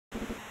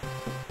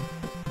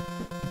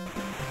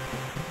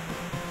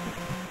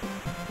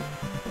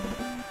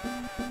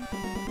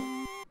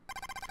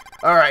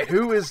Alright,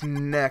 who is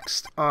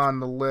next on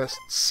the list?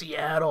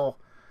 Seattle.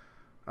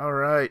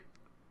 Alright.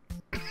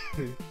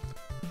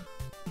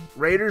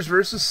 Raiders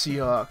versus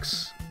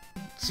Seahawks.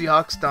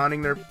 Seahawks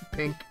donning their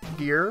pink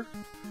gear.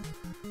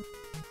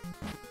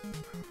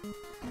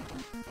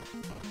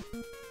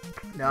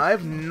 Now,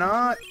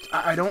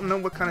 I don't know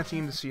what kind of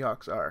team the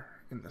Seahawks are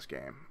in this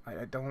game.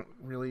 I don't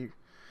really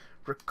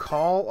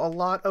recall a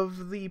lot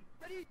of the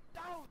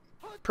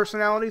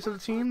personalities of the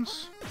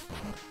teams.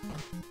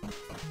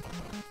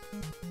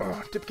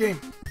 Oh, dip game.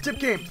 Dip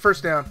game.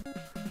 First down.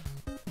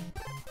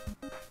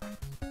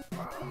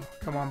 Oh,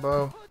 come on,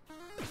 Bo.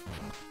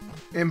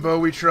 In Bo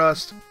we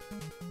trust.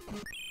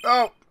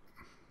 Oh!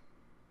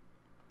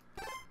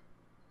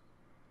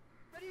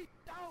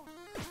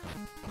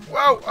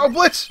 Whoa! Oh,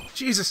 blitz!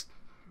 Jesus!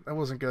 That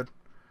wasn't good.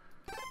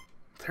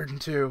 3rd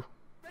and 2.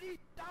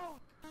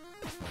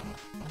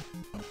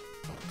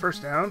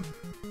 First down.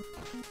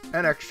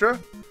 And extra.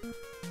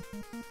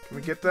 Can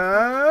we get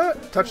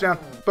that? Touchdown.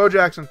 Bo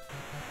Jackson.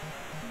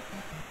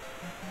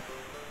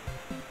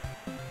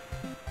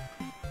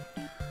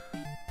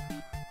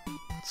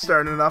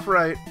 Starting it off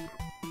right.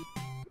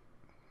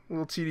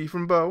 Little TD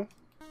from Bo.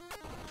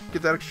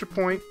 Get that extra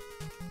point.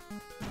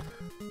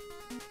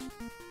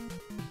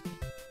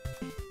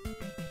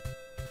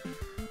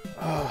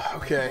 Oh,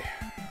 okay.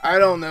 I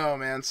don't know,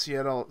 man.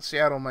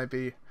 Seattle might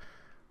be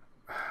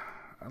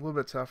a little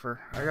bit tougher.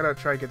 I gotta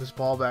try to get this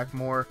ball back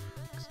more.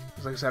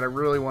 'Cause like I said, I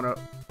really want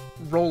to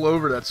roll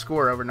over that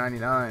score over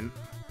 99.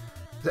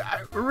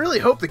 I really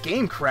hope the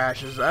game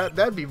crashes.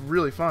 That'd be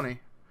really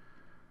funny.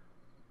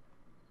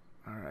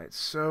 Alright,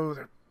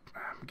 so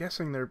I'm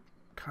guessing they're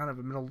kind of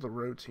a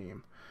middle-of-the-road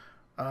team.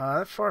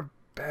 That far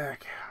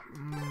back,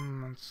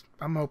 I'm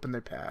hoping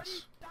they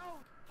pass.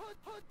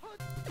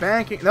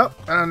 Banking, nope,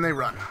 and they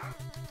run.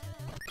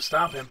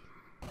 Stop him.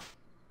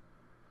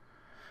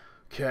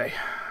 Okay.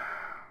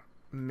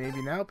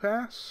 Maybe now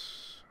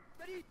pass?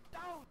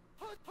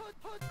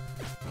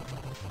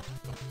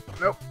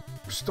 Nope,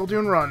 still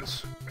doing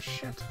runs.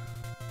 Shit.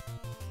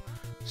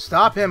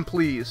 Stop him,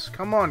 please.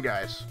 Come on,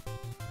 guys.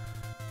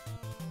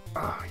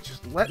 Oh, he's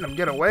just letting him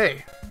get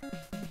away.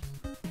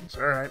 It's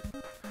alright.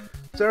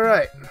 It's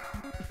alright.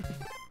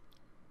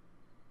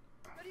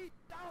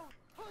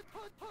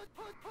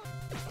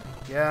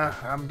 Yeah,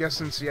 I'm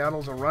guessing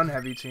Seattle's a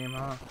run-heavy team,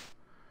 huh?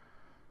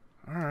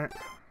 Alright.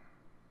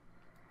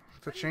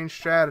 Have to change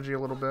strategy a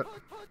little bit.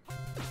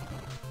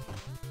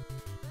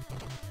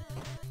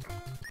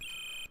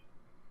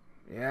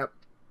 Yep.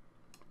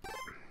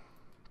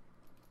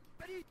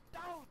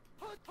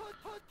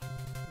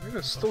 We're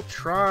gonna still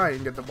try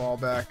and get the ball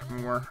back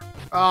more.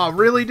 Oh,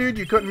 really, dude?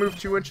 You couldn't move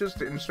 2 inches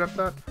to intercept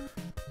that?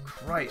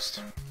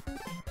 Christ.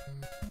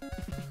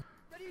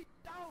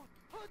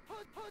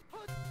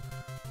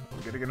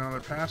 We gotta get another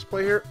pass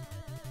play here.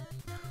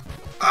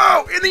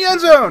 Oh, in the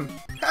end zone!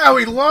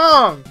 Howie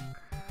Long!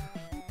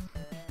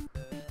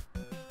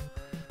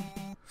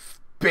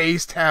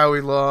 Based Howie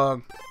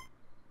Long.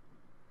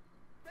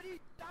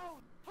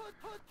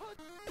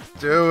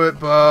 Do it,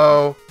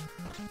 Bo.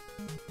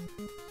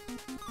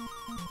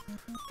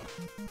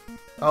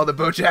 Oh, the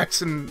Bo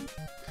Jackson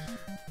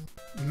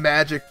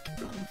magic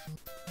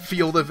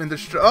field of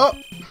industry. Oh,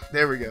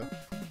 there we go.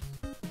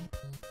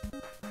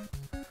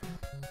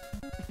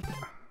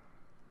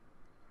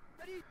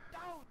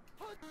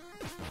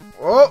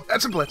 Oh,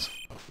 that's a blitz.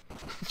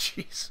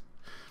 Jeez.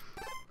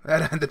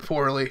 That ended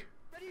poorly.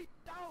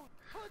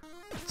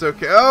 It's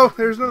okay. Oh,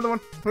 there's another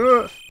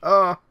one.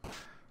 Oh,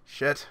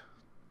 shit.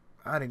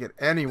 I didn't get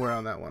anywhere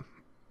on that one.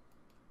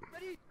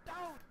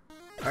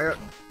 I got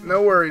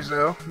no worries,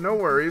 though. No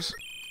worries.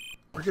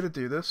 We're gonna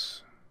do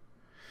this.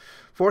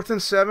 4th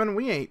and 7.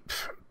 We ain't...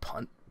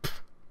 Punt.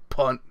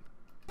 Punt.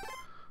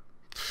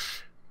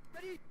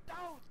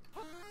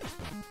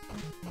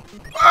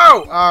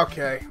 Oh!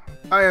 Okay.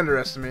 I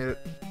underestimated.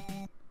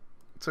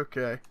 It's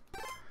okay.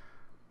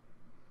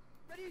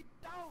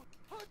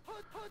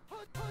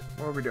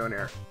 What are we doing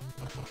here?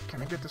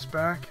 Can I get this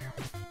back?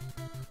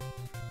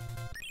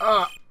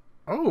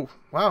 Oh,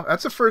 wow.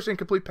 That's the first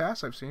incomplete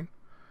pass I've seen.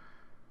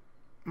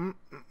 I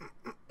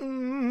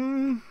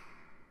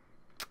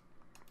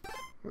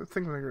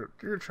think you're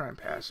gonna try and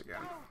pass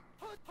again.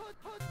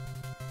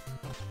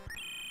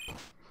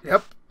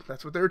 Yep,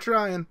 that's what they were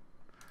trying.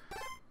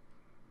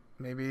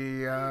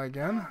 Maybe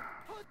again?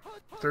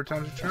 3rd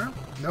time's a charm?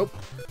 Nope.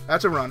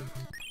 That's a run.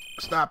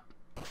 Stop.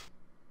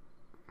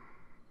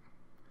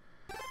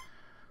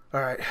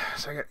 Alright,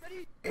 so I got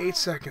 8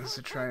 seconds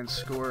to try and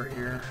score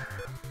here.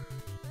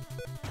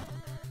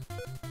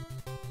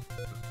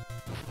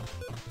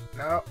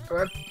 No, go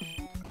ahead.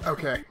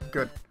 Okay,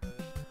 good.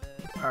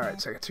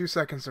 Alright, so I got 2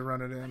 seconds to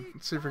run it in.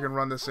 Let's see if we can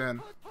run this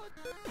in.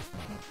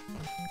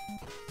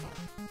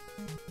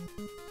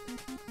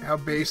 How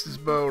based is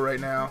Bo right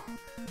now?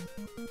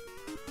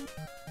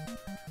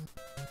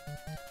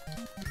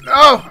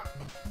 No!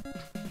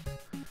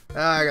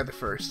 I got the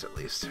first, at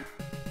least.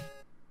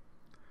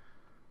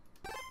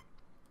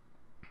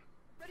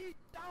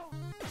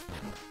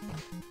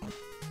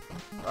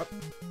 Up.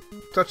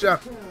 Touchdown.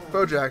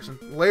 Bo Jackson.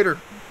 Later.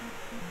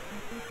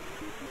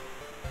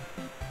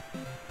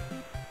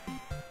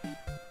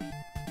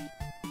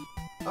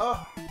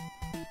 Oh.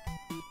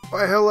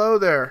 Why, hello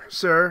there,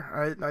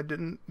 sir. I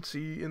didn't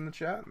see in the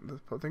chat.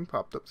 The thing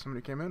popped up.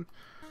 Somebody came in.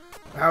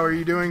 How are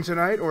you doing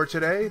tonight or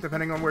today,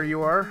 depending on where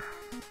you are?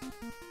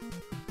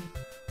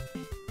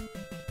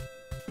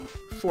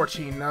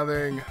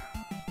 14-0.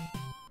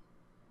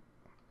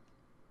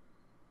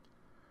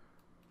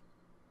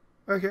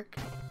 Okay.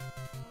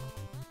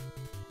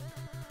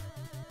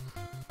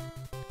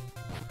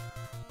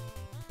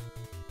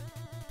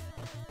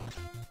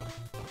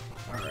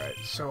 Alright,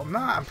 so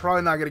I'm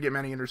probably not going to get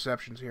many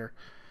interceptions here.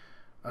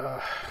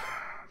 So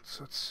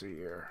let's see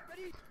here.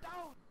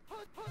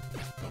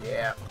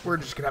 Yeah, we're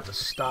just going to have to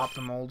stop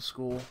them old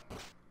school.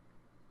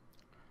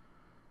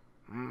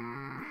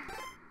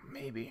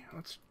 Maybe.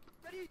 Let's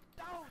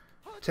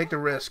take the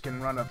risk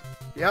and run a...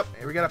 Yep,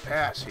 we got a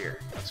pass here.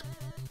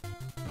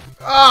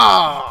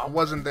 Ah,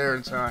 wasn't there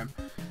in time.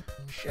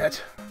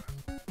 Shit.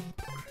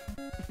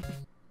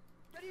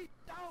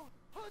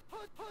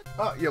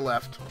 Oh, you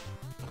left.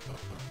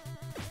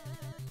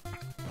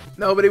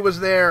 Nobody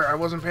was there. I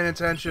wasn't paying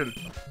attention.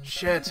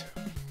 Shit.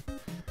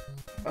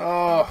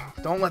 Oh,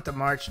 don't let the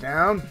march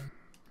down.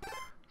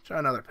 Try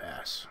another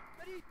pass.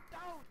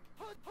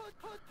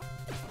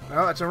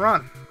 No, it's a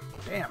run.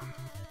 Damn.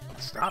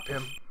 Stop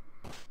him.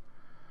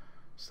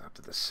 Stop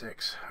to the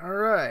 6.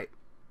 Alright.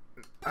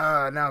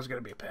 Now it's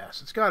gonna be a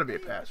pass. It's gotta be a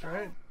pass,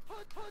 right?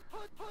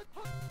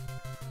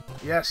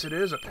 Yes, it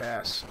is a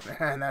pass.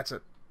 And that's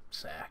a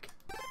sack.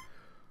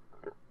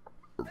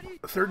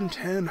 3rd and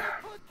 10.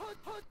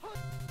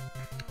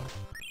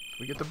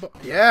 We get the ball.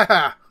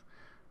 Yeah!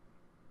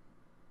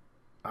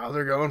 Oh,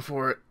 they're going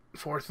for it.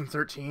 4th and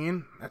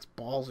 13. That's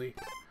ballsy.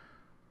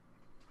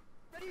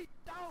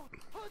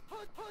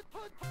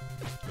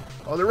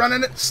 Oh, they're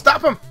running it.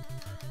 Stop them!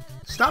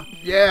 Stop.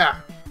 Yeah.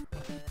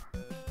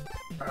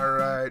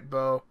 Alright,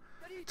 Bo.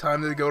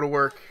 Time to go to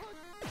work.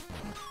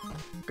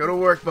 Go to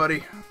work,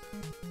 buddy.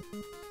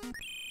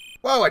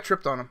 Whoa, I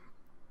tripped on him.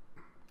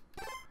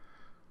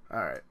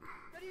 Alright.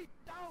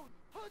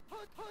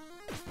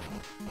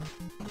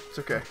 It's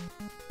okay.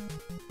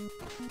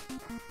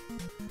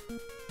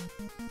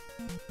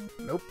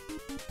 Nope.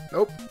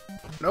 Nope.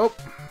 Nope.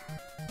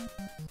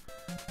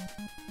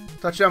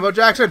 Touchdown, Bo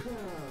Jackson!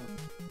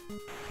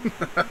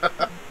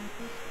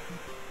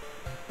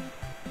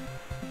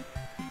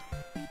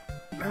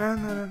 Na,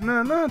 na,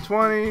 na, na,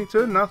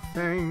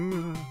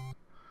 20-0.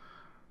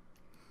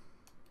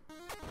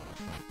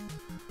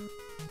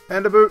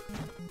 And a boot.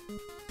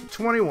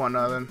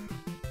 21-0.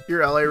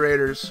 Your LA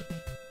Raiders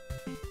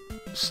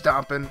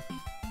stomping,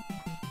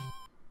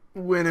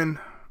 winning,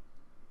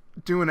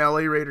 doing LA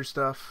Raider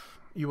stuff.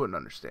 You wouldn't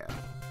understand.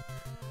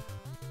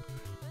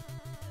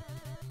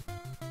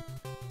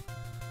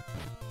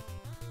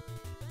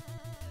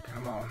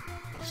 Come on.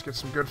 Let's get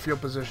some good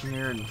field position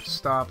here and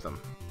stop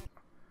them.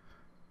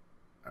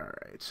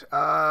 Alright.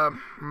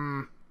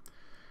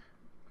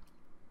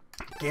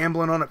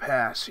 Gambling on a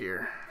pass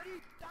here.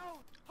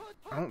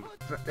 Oh,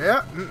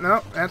 yeah,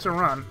 no, that's a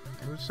run.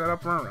 It was set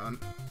up for a run.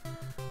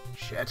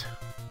 Shit.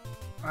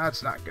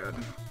 That's not good.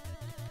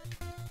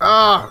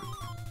 Oh!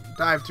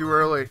 Dive too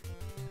early.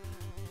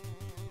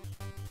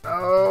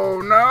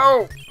 Oh,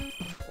 no!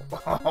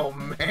 Oh,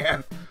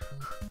 man.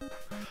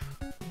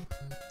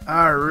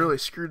 I really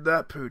screwed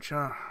that pooch,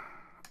 huh?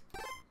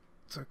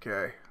 It's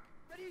okay.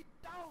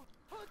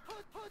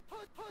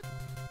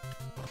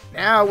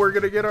 Now we're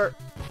gonna get our...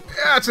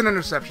 Yeah, it's an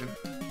interception.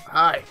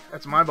 Hi,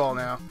 that's my ball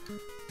now.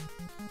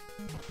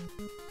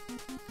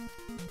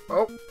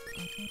 Oh.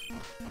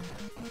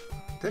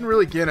 Didn't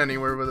really get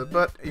anywhere with it,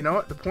 but you know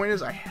what? The point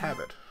is I have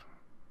it.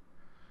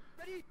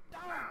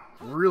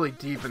 Really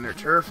deep in their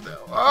turf,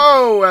 though.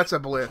 Oh, that's a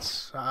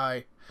blitz.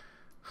 Hi.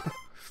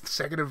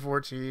 2nd and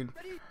 14.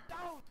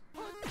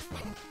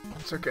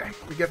 It's okay.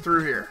 We get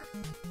through here.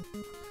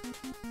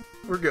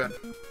 We're good.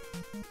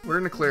 We're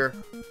in the clear.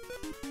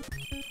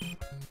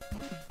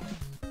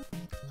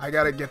 I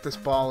gotta get this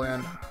ball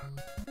in.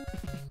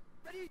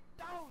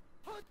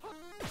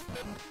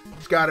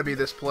 It's gotta be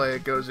this play.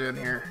 It goes in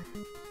here.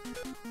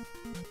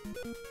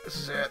 This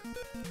is it.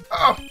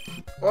 Oh!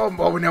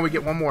 Oh, now we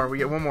get one more. We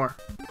get one more.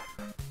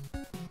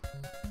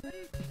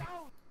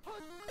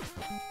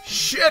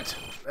 Shit!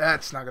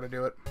 That's not gonna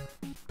do it.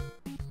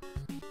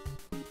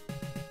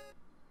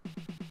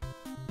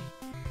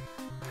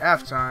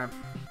 Halftime.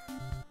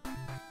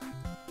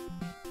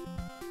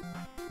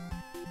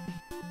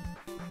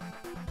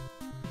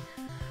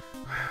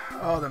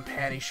 Oh, them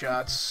panty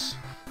shots.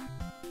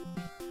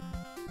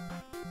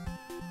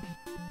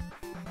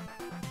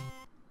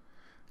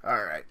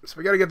 Alright, so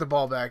we gotta get the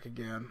ball back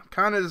again.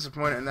 Kind of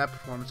disappointed in that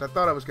performance. I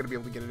thought I was gonna be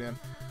able to get it in.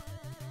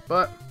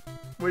 But,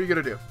 what are you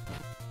gonna do?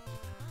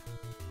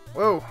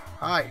 Whoa,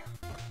 hi.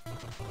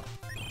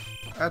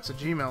 That's a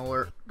Gmail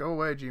alert. Go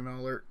away, Gmail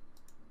alert.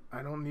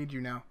 I don't need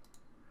you now.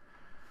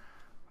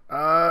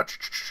 You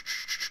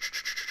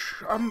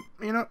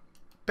know,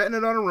 betting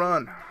it on a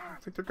run. I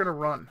think they're going to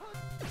run.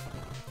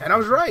 And I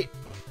was right.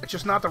 It's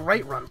just not the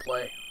right run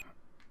play.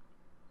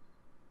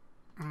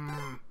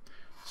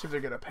 See if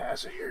they're going to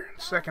pass it here.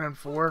 2nd and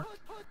 4.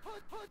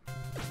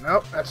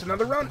 Nope, that's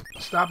another run.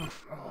 Stop him.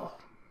 Oh,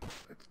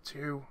 it's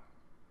 2.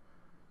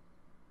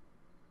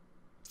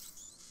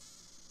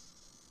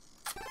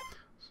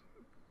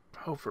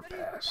 Hope for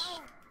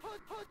pass.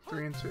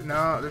 3 and 2.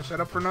 No, they're set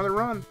up for another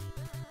run.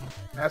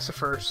 That's the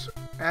first.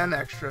 And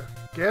extra.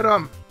 Get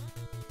him.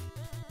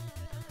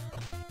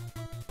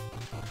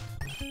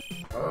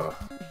 Oh,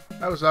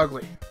 that was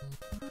ugly.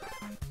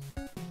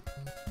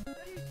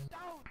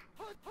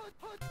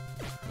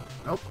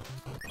 Nope.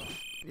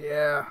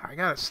 Yeah, I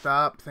gotta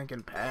stop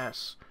thinking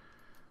pass.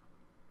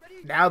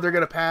 Now they're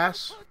gonna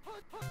pass.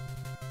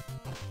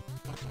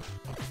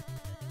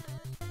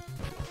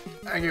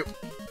 Thank you.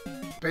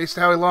 Based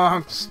how he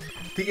longs.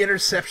 The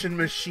interception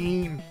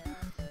machine.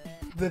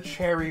 The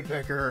cherry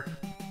picker.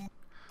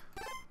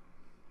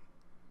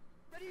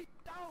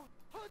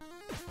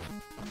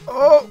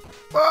 Oh!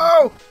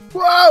 Whoa!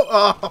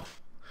 Whoa!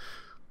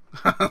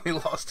 Oh! He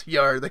lost a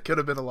yard. That could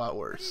have been a lot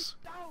worse.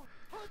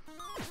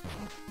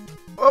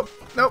 Oh!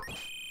 Nope.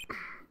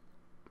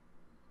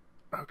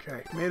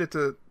 Okay. Made it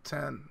to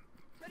 10.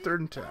 3rd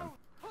and 10.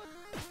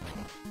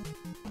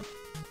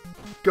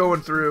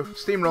 Going through.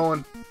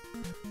 Steamrolling.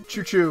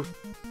 Choo-choo.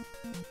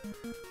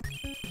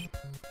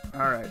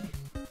 Alright.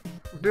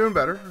 We're doing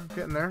better. We're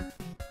getting there.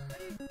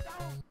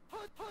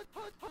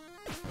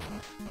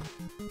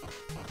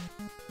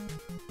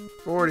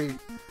 $40.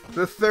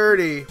 The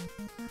 30.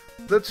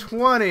 The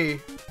 20.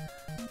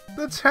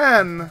 The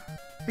 10.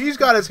 He's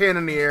got his hand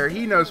in the air.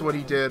 He knows what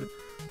he did.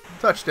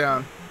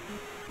 Touchdown.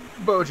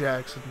 Bo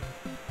Jackson.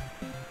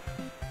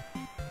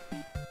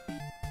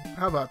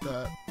 How about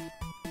that?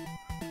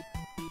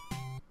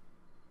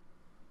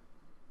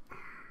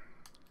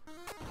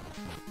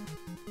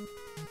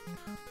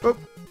 Oh,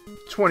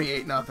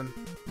 28-0.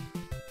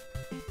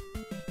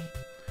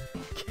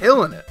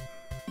 Killing it.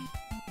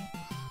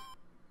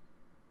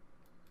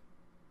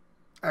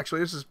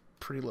 Actually, this is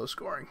pretty low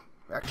scoring.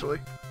 Actually,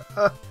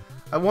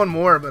 I won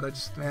more, but I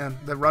just, man,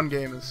 the run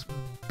game is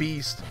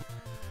beast.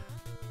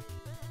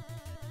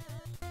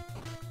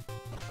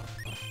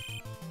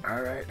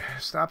 All right,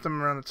 stop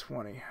them around the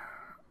 20.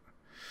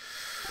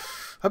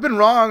 I've been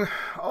wrong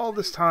all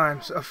this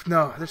time. So,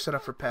 no, they're set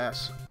up for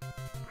pass.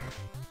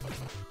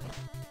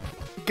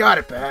 Got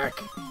it back.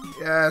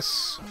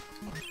 Yes.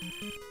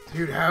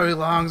 Dude, Howie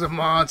Long's a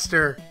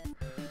monster.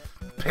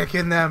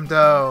 Picking them,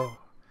 though.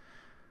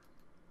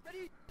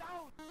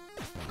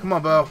 Come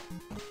on, Bo.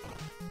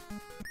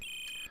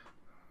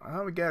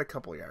 Oh, we got a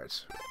couple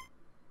yards.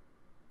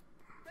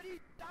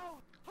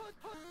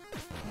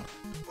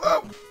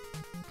 Whoa.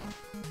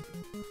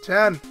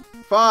 10.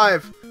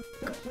 5.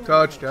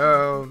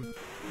 Touchdown.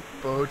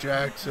 Bo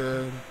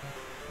Jackson.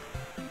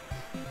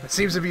 That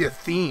seems to be a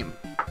theme.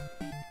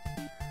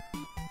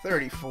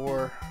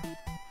 34.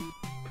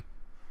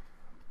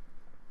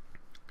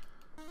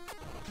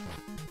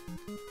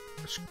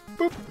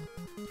 Boop.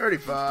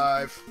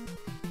 35.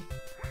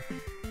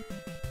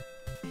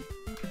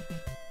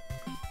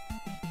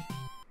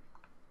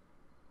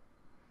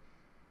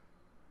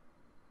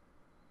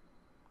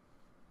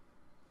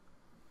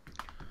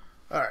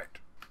 Alright.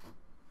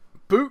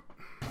 Boot.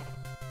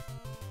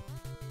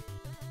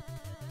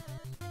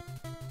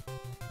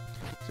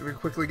 So we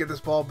quickly get this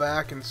ball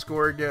back and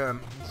score again.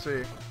 Let's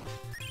see.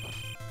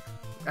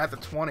 At the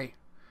 20.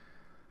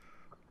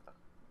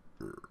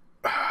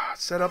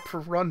 Set up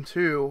for run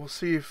 2. We'll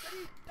see if...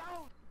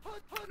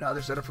 No,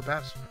 they're set up for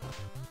pass.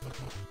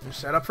 They're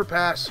set up for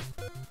pass.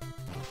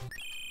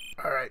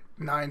 Alright,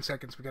 9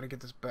 seconds. We gotta get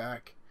this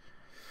back.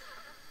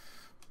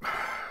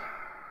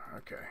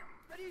 Okay.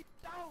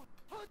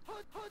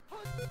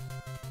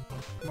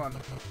 Come on.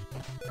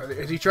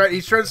 Is he trying?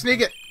 He's trying to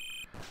sneak it.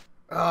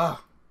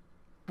 Oh,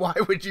 why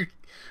would you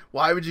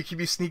keep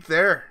me sneak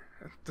there?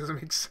 That doesn't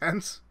make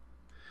sense.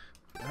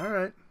 All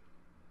right.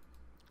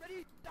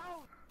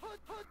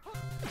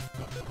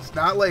 It's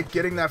not like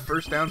getting that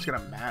first down is gonna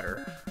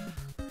matter.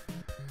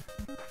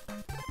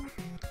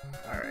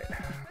 All right.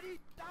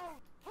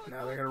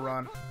 Now they're gonna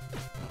run.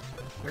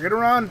 They're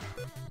gonna run.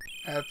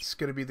 That's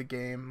gonna be the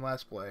game.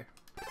 Last play.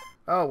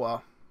 Oh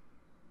well.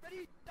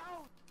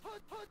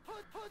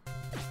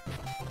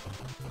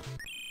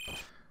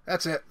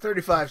 That's it.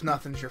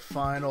 35-0's your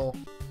final.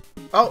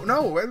 Oh,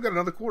 no. I've got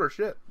another quarter.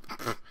 Shit.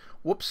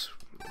 Whoops.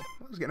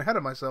 I was getting ahead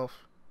of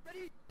myself.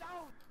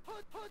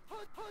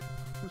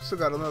 We've still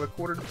got another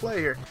quarter to play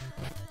here.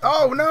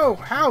 Oh, no.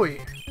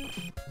 Howie.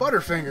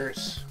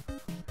 Butterfingers.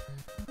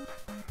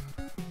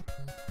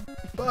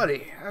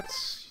 Buddy.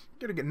 That's...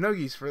 You're gonna get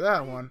nuggies for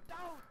that one.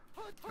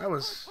 That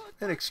was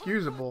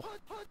inexcusable.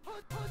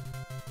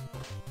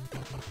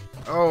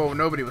 Oh,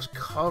 nobody was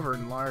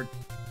covering Lard.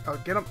 Oh,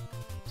 get him.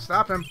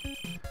 Stop him.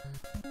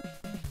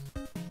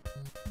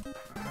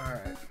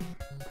 Alright.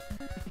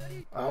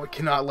 Oh, we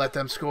cannot let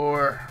them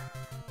score.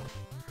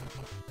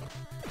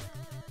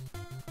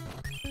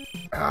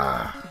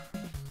 Ah.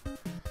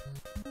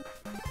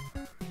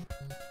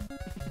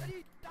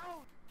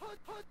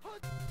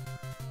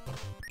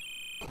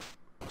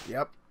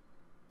 Yep.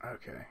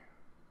 Okay.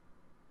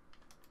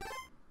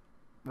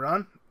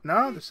 Run?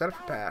 No, they set it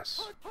for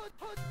pass.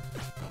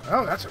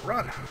 Oh, that's a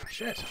run.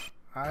 Shit.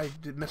 I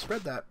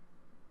misread that.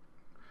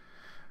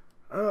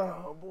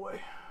 Oh, boy.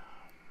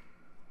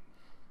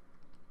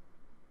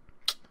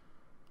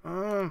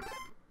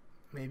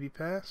 Maybe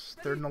pass.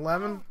 3rd and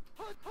 11.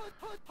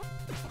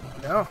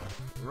 No.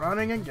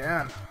 Running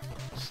again.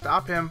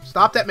 Stop him.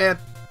 Stop that man.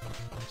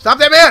 Stop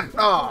that man!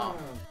 Oh.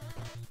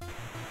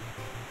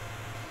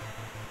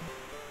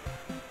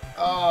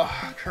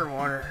 Oh, Kurt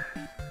Warner.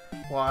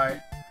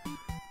 Why?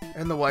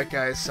 And the white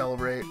guys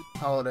celebrate.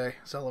 Holiday.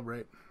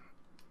 Celebrate.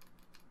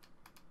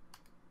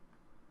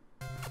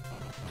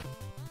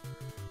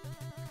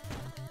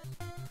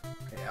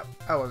 Yeah,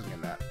 I wasn't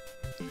in that.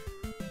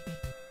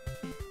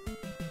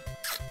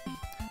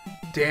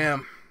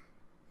 Damn.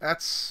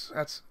 That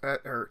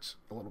hurts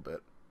a little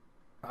bit.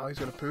 Oh, he's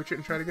gonna pooch it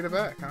and try to get it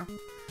back, huh?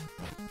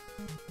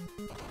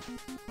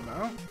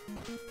 No?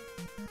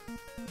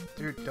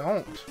 Dude,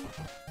 don't.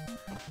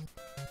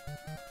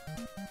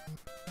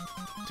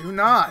 Do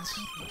not.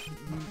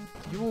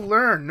 You will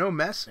learn. No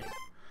messing.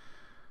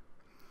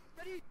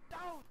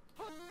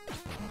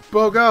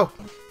 Bo, go.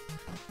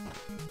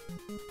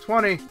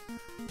 20.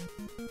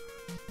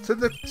 To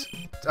the...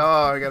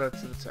 Oh, I got it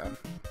to the 10.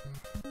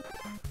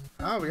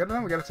 Oh, we got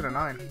it. We got it to the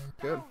 9.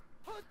 Good.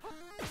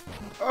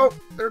 Oh,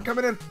 they're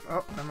coming in.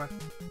 Oh, never mind.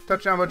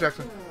 Touchdown, Bo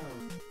Jackson.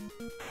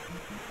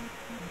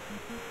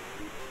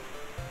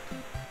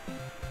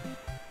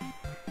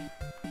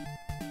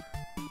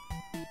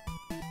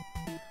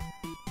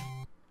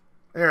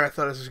 There, I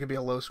thought this was gonna be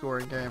a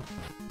low-scoring game.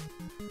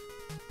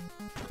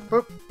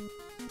 Boop.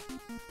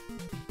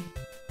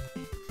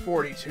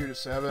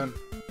 42-7.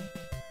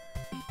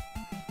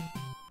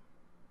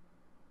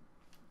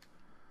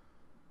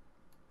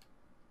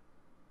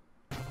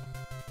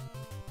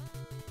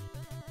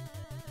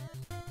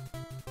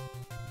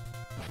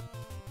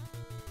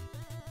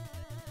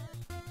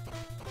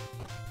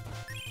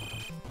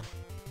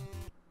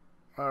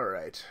 All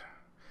right.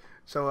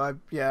 So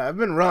I've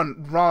been words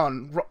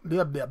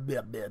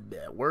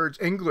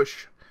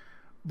English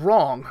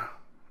wrong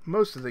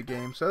most of the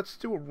game. So let's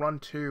do a run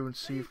 2 and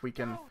see if we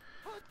can.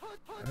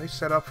 Are they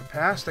set up for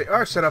pass? They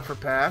are set up for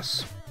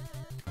pass.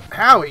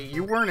 Howie,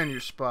 you weren't in your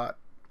spot.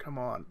 Come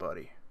on,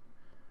 buddy.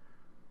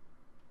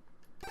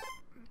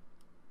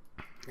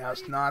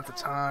 Now's not the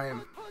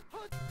time.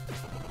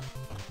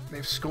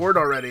 They've scored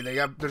already.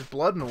 There's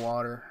blood in the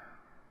water.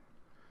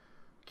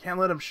 Can't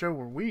let them show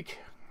we're weak.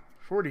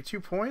 42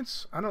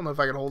 points? I don't know if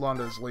I can hold on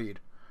to this lead.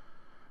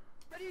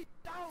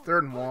 3rd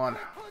and 1.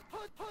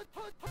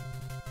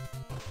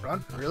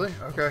 Run? Really?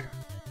 Okay.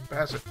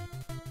 Pass it.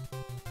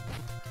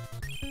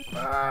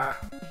 Ah.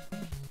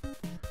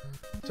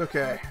 It's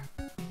okay.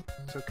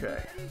 It's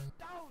okay.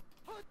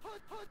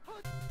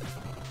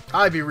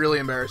 I'd be really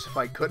embarrassed if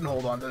I couldn't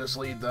hold on to this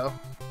lead, though.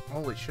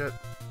 Holy shit.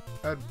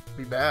 That'd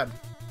be bad.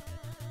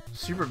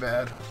 Super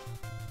bad.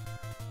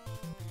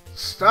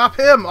 Stop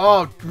him!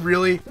 Oh,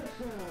 really?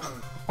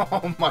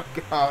 Oh my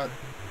god.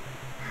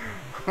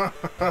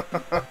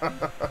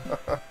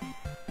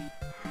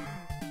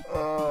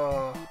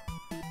 Oh.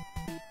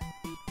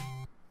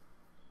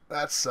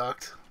 That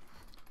sucked.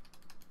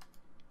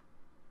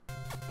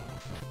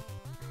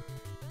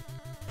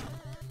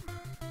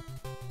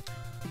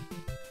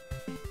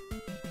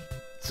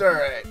 It's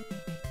alright.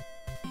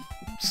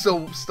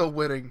 Still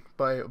winning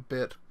by a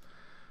bit.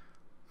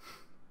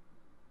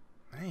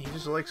 Hey, he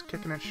just likes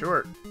kicking it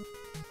short.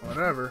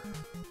 Whatever.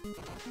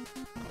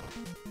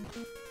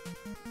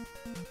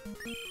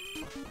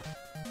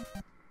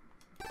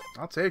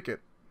 I'll take it.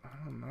 I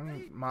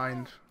don't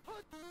mind.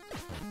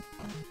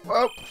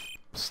 Whoa!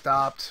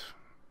 Stopped.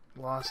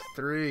 Lost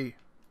 3.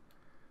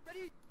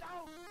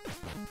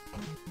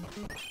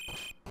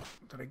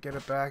 Did I get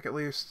it back at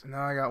least? No,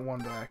 I got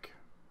 1 back.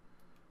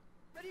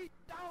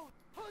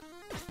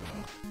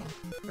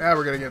 Now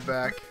we're gonna get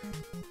back.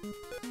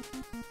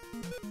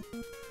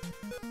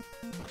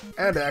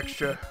 And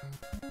extra.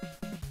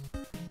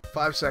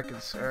 5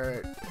 seconds.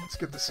 Alright, let's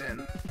get this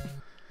in.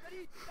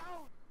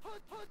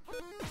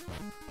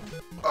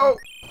 Oh!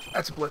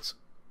 That's a blitz.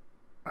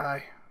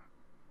 Aye.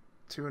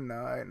 2 and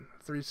 9.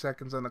 3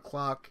 seconds on the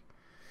clock.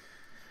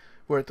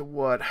 We're at the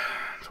what?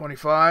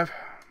 25?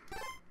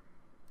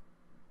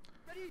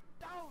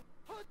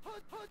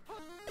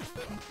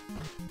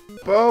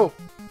 Bo!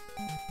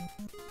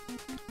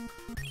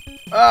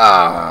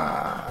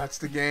 Ah! That's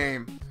the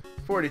game.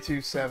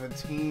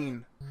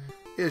 42-17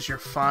 is your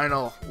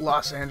final.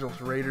 Los Angeles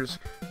Raiders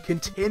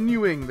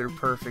continuing their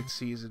perfect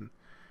season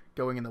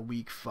going into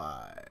week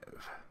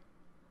 5.